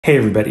Hey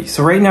everybody,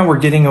 so right now we're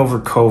getting over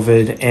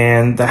COVID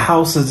and the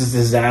house is a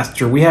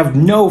disaster. We have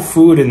no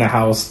food in the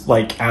house,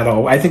 like at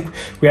all. I think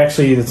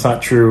that's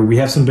not true. We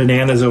have some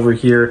bananas over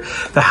here.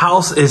 The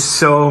house is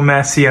so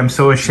messy, I'm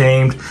so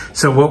ashamed.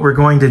 So what we're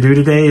going to do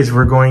today is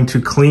we're going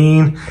to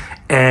clean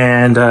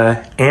and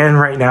Anne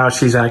right now,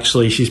 she's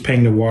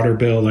paying the water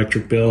bill,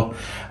 electric bill.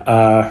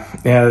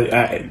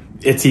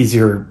 It's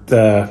easier.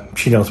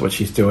 She knows what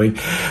she's doing.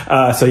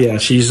 So yeah,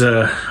 she's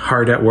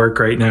hard at work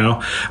right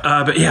now.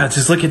 But yeah,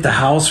 just look at the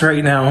house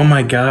right now. Oh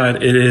my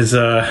God, it is,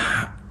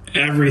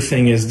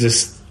 everything is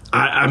just,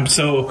 I'm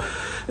so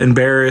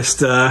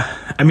embarrassed.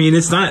 I mean,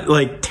 it's not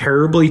like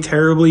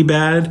terribly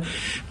bad,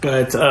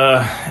 but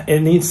it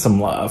needs some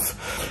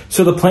love.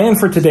 So the plan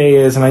for today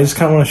is, and I just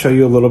kind of want to show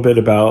you a little bit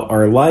about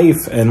our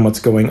life and what's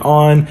going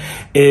on,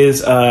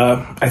 is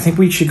I think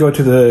we should go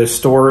to the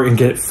store and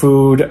get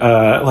food.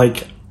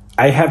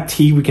 I have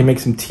tea, we can make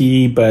some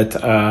tea, but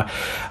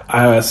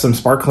some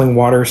sparkling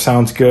water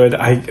sounds good.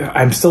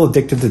 I'm still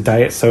addicted to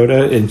diet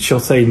soda, and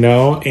she'll say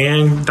no.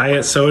 And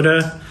diet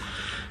soda,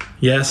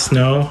 yes,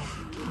 no.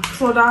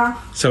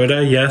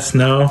 Soda, yes,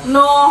 no.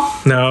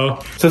 No.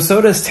 So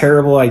soda is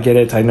terrible, I get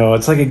it, I know.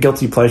 It's like a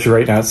guilty pleasure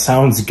right now. It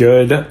sounds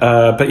good,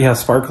 but yeah,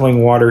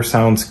 sparkling water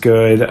sounds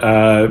good.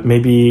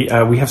 Maybe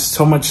we have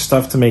so much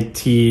stuff to make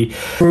tea.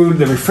 Food,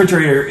 the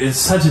refrigerator is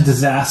such a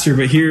disaster,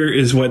 but here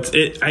is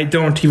I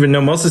don't even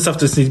know. Most of the stuff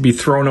just needs to be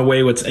thrown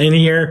away. What's in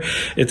here,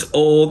 it's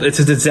old, it's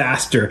a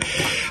disaster.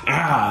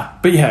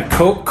 But yeah,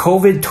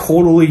 COVID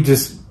totally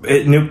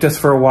it nuked us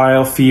for a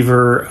while.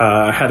 Fever,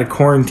 had a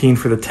quarantine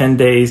for the 10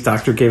 days.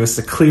 Doctor gave us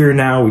the clear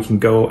now. We can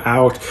go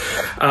out.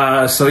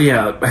 So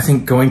yeah, I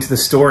think going to the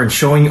store and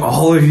showing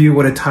all of you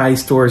what a Thai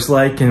store is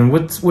like and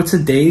what's a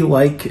day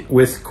like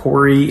with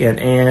Corey and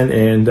Anne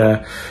and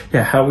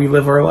yeah, how we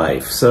live our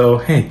life. So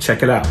hey,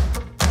 check it out.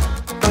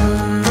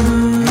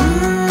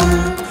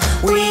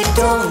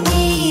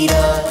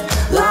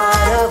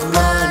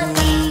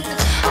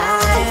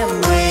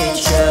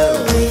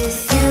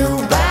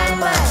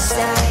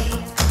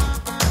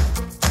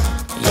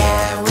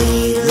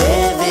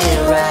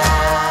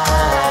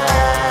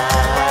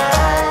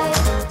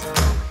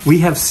 We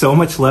have so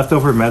much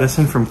leftover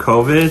medicine from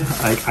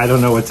COVID, I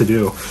don't know what to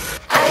do.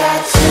 I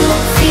got 2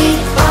 feet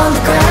on the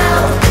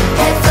ground,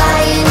 head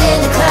flying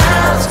in the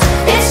clouds.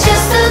 It's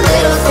just the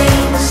little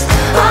things,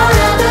 all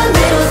of the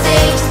little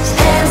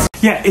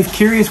things. Yeah, if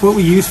curious, what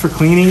we use for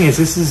cleaning is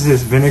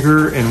this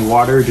vinegar and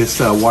water, just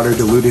water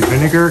diluted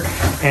vinegar.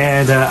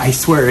 And I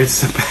swear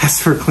it's the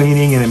best for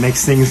cleaning, and it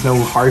makes things no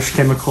harsh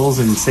chemicals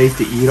and safe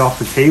to eat off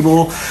the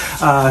table.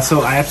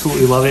 So I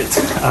absolutely love it.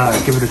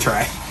 Give it a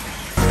try.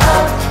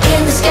 Up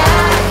in the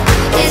sky,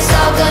 it's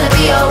all gonna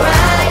be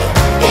alright.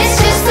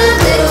 It's just the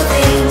little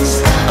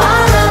things,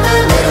 all of the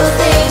little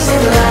things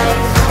in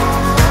life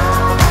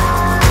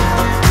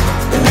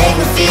that make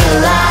me feel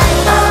alive.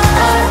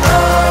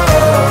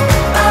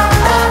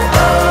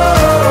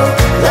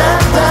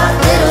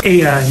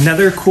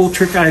 Another cool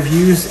trick I've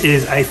used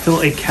is I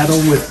fill a kettle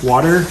with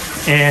water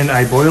and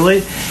I boil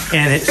it,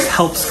 and it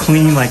helps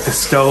clean like the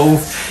stove,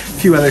 a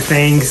few other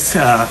things,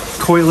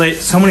 toilet,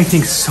 so many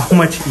things so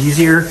much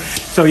easier.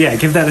 So yeah,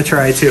 give that a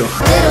try too. Little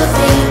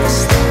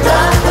things,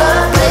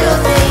 little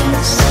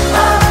things.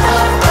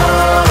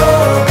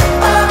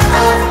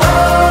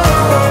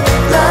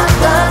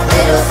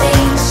 Little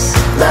things,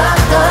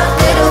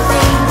 little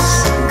things.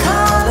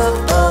 Call up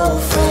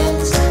old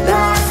friends,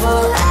 laugh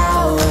for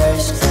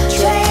hours,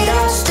 trade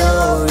our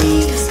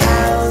stories,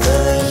 how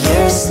the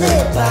years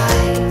slip by.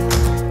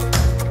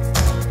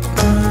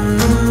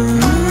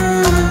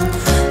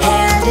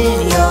 Hand in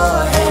your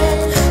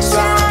hand,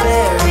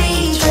 strawberry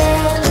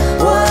trail.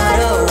 What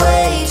a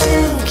way to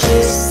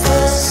kiss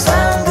the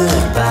sun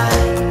goodbye.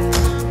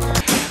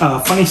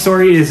 Funny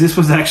story is this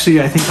was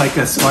actually, I think, like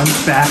a sponge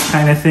bath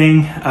kind of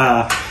thing.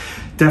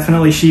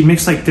 Definitely, she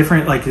mixed like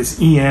different, like this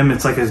EM,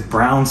 it's like this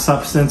brown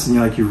substance, and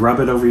you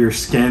rub it over your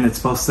skin. It's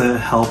supposed to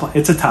help.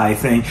 It's a Thai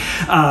thing.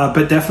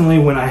 But definitely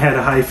when I had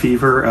a high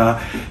fever,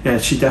 yeah,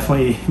 she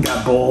definitely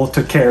got bowl,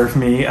 took care of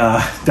me.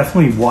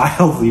 Definitely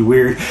wildly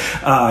weird.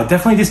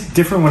 Definitely just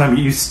different what I'm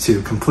used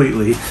to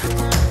completely.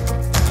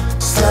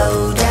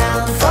 Slow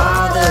down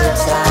for the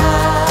time.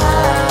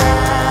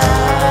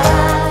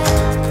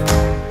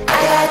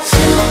 I got 2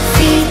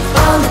 feet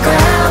on the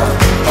ground,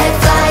 head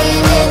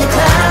flying in the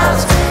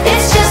clouds.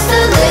 It's just the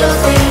little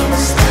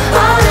things,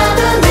 all of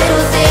the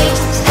little things.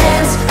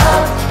 Hands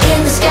up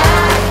in the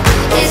sky,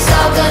 it's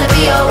all gonna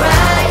be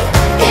alright.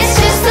 It's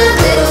just the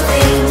little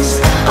things,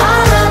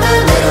 all of the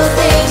little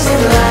things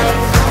in life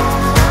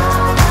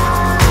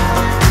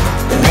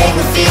that make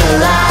me feel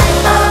alive.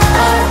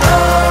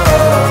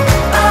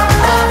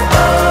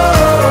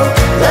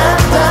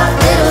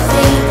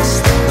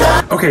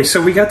 Okay,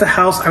 so we got the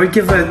house. I would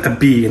give that a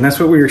B, and that's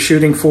what we were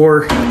shooting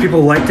for. If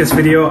people like this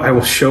video, I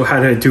will show how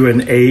to do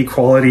an A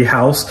quality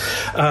house.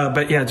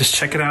 But yeah, just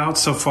check it out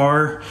so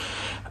far.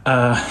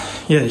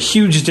 Yeah,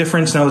 huge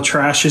difference. Now the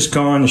trash is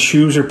gone. The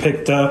shoes are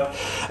picked up.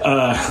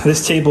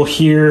 This table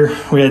here,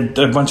 we had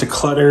a bunch of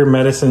clutter,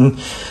 medicine,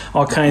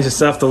 all kinds of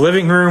stuff. The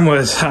living room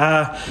was...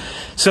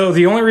 So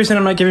the only reason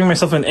I'm not giving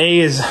myself an A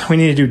is we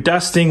need to do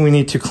dusting. We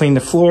need to clean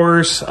the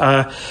floors.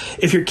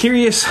 If you're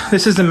curious,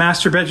 this is the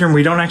master bedroom.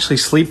 We don't actually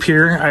sleep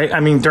here. I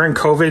mean, during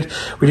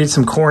COVID, we did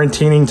some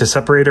quarantining to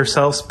separate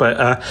ourselves.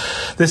 But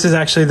this is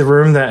actually the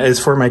room that is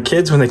for my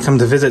kids when they come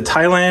to visit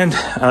Thailand.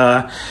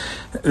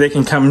 They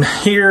can come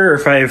here, or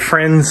if I have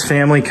friends,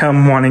 family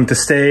come wanting to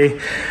stay.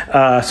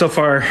 So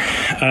far,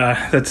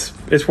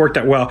 it's worked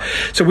out well.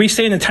 So we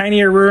stay in a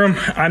tinier room.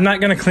 I'm not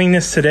going to clean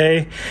this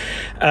today,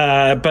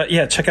 but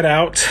yeah, check it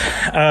out.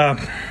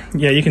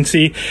 Yeah, you can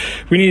see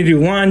we need to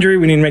do laundry.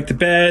 We need to make the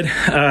bed.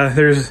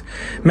 There's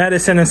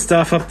medicine and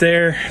stuff up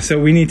there,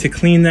 so we need to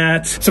clean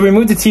that. So we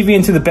moved the TV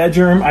into the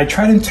bedroom. I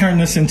tried to turn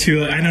this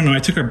into, I don't know, I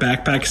took our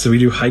backpack, so we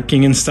do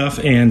hiking and stuff,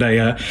 and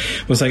I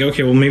was like,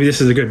 okay, well, maybe this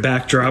is a good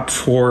backdrop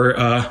for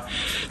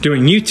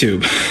doing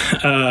YouTube.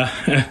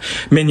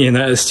 Minion,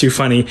 that is too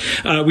funny.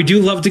 We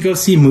do love to go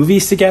see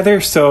movies together,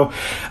 so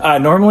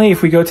normally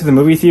if we go to the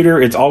movie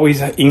theater, it's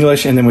always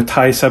English and then with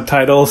Thai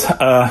subtitles.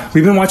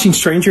 We've been watching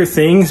Stranger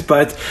Things,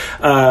 but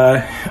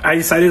I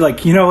decided,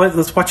 like, you know what,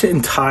 let's watch it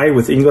in Thai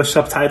with English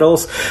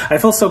subtitles. I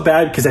feel so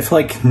bad because I feel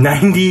like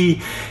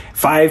 95%,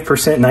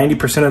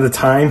 90% of the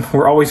time,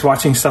 we're always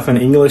watching stuff in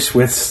English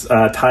with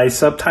Thai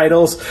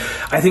subtitles.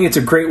 I think it's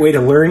a great way to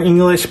learn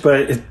English,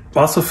 but it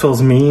also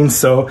feels mean.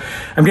 So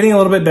I'm getting a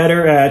little bit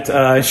better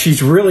at,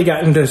 she's really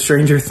gotten into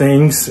Stranger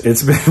Things.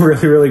 It's been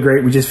really, really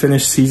great. We just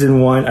finished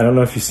season 1. I don't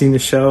know if you've seen the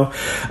show.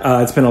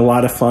 It's been a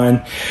lot of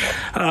fun.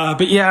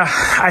 But yeah,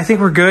 I think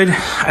we're good.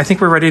 I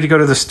think we're ready to go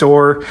to the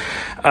store.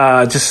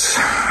 I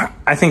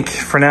think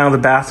for now, the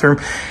bathroom.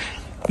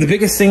 The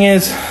biggest thing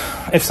is,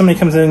 if somebody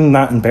comes in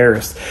not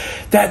embarrassed,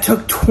 that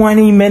took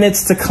 20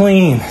 minutes to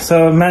clean.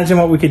 So imagine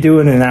what we could do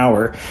in an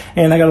hour.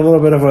 And I got a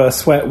little bit of a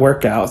sweat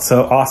workout,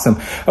 so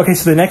awesome. Okay,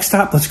 so the next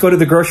stop, let's go to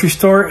the grocery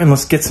store and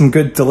let's get some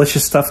good,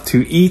 delicious stuff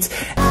to eat.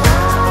 Make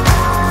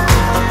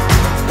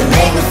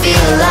me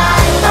feel alive.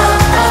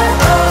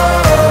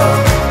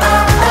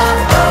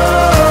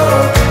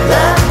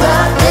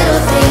 Love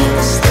little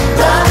things.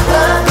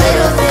 Love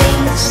little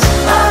things.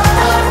 Love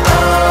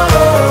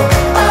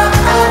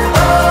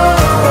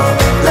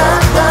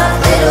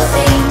little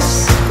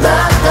things.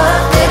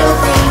 Love little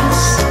things.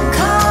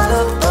 Call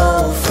up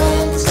old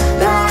friends,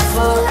 laugh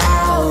for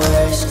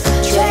hours,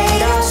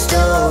 trade our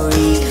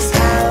stories,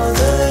 how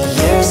the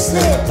years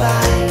slip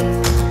by.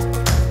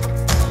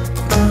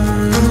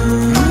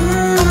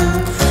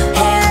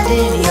 Hand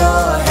in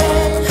your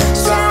hand,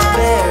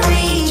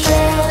 strawberry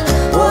trail.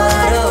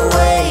 What a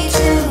way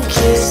to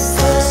kiss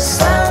the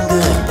sun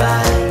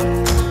goodbye.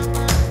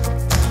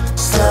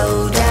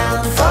 Slow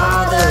down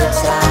for the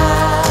tide.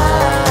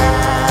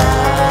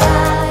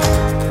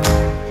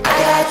 I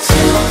got 2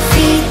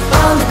 feet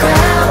on the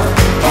ground,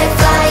 head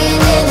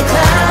flying in the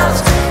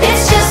clouds.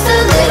 It's just the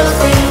little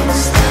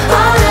things,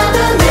 all of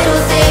the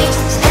little things.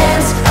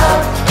 Hands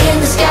up in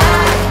the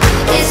sky,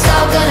 it's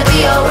all gonna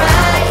be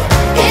alright.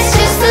 It's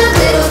just the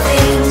little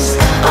things,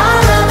 all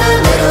of the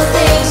little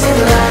things in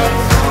life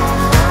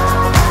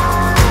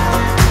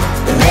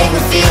that make me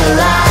feel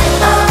alive.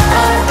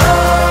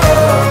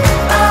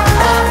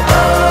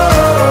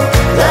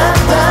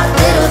 Love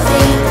little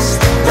things.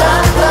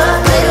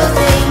 Love little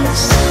things.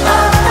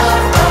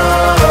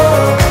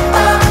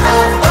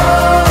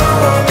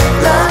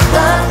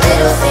 Love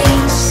little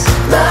things.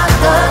 Love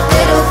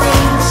little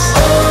things.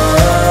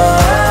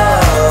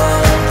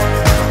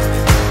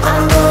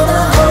 I'm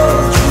gonna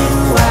hold you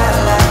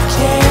while I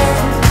can.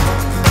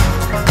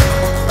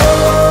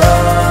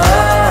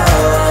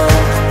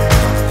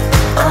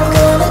 I'm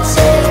gonna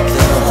take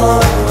the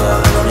whole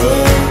world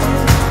in.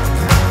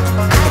 I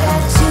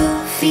got 2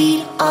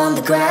 feet on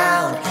the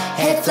ground,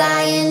 head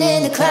flying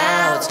in the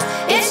clouds.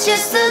 It's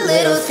just the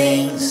little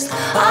things,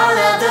 all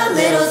of the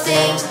little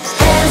things.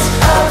 Hands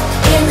up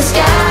in the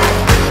sky,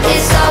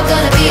 it's all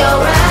gonna be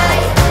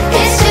alright.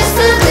 It's just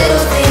the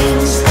little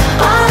things,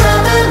 all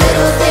of the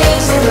little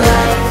things in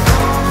life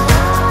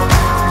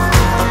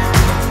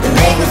that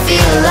make me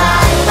feel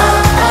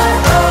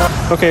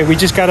alive. Okay, we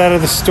just got out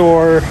of the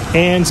store.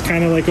 Anne's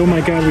kind of like, oh my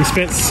God, we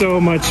spent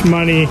so much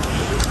money.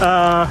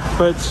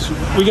 But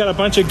we got a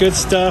bunch of good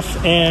stuff,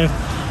 and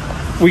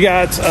we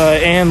got,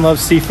 Anne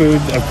loves seafood.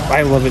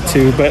 I love it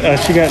too, but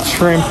she got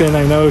shrimp and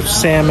I know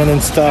salmon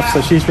and stuff, so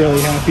she's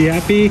really happy.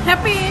 Happy?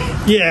 Happy.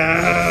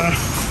 Yeah.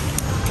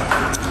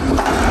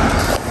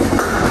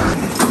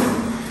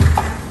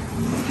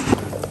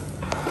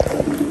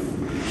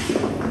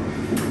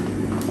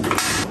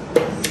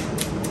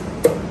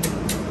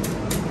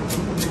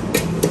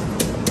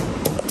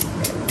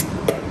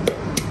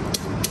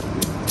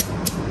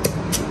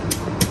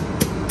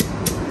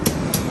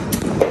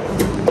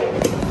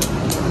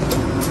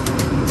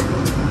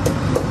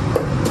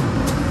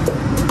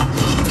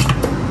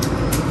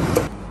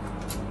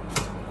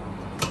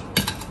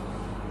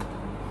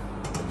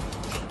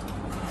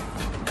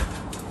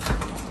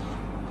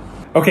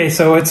 Okay,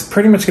 so it's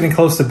pretty much getting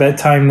close to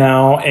bedtime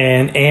now,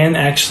 and Anne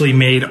actually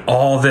made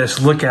all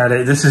this. Look at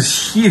it. This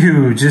is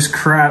huge. This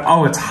crab.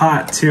 Oh, it's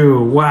hot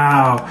too.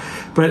 Wow.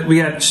 But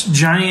we got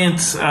giant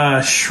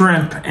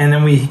shrimp, and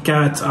then we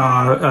got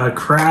a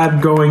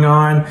crab going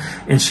on,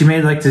 and she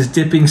made like this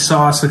dipping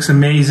sauce. Looks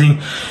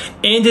amazing.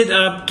 Ended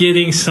up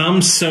getting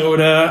some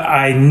soda.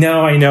 I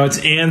know, it's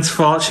Anne's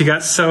fault. She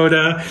got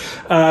soda.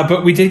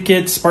 But we did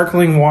get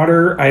sparkling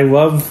water. I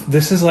love,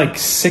 this is like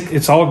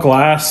it's all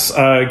glass.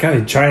 Got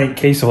a giant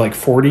case of like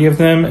 40 of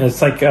them. And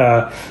it's like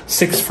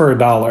 6 for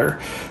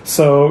 $1.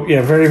 So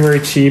yeah, very, very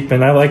cheap.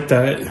 And I like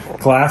that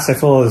glass. I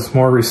feel is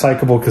more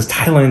recyclable because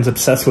Thailand's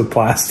obsessed with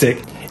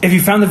plastic. If you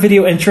found the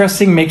video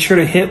interesting, make sure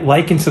to hit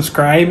like and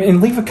subscribe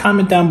and leave a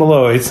comment down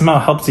below. It somehow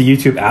helps the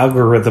YouTube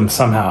algorithm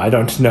somehow. I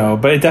don't know,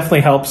 but it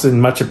definitely helps and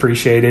much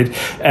appreciated.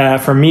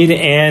 From me to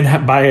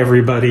Anne, bye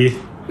everybody.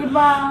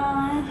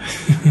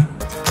 Goodbye.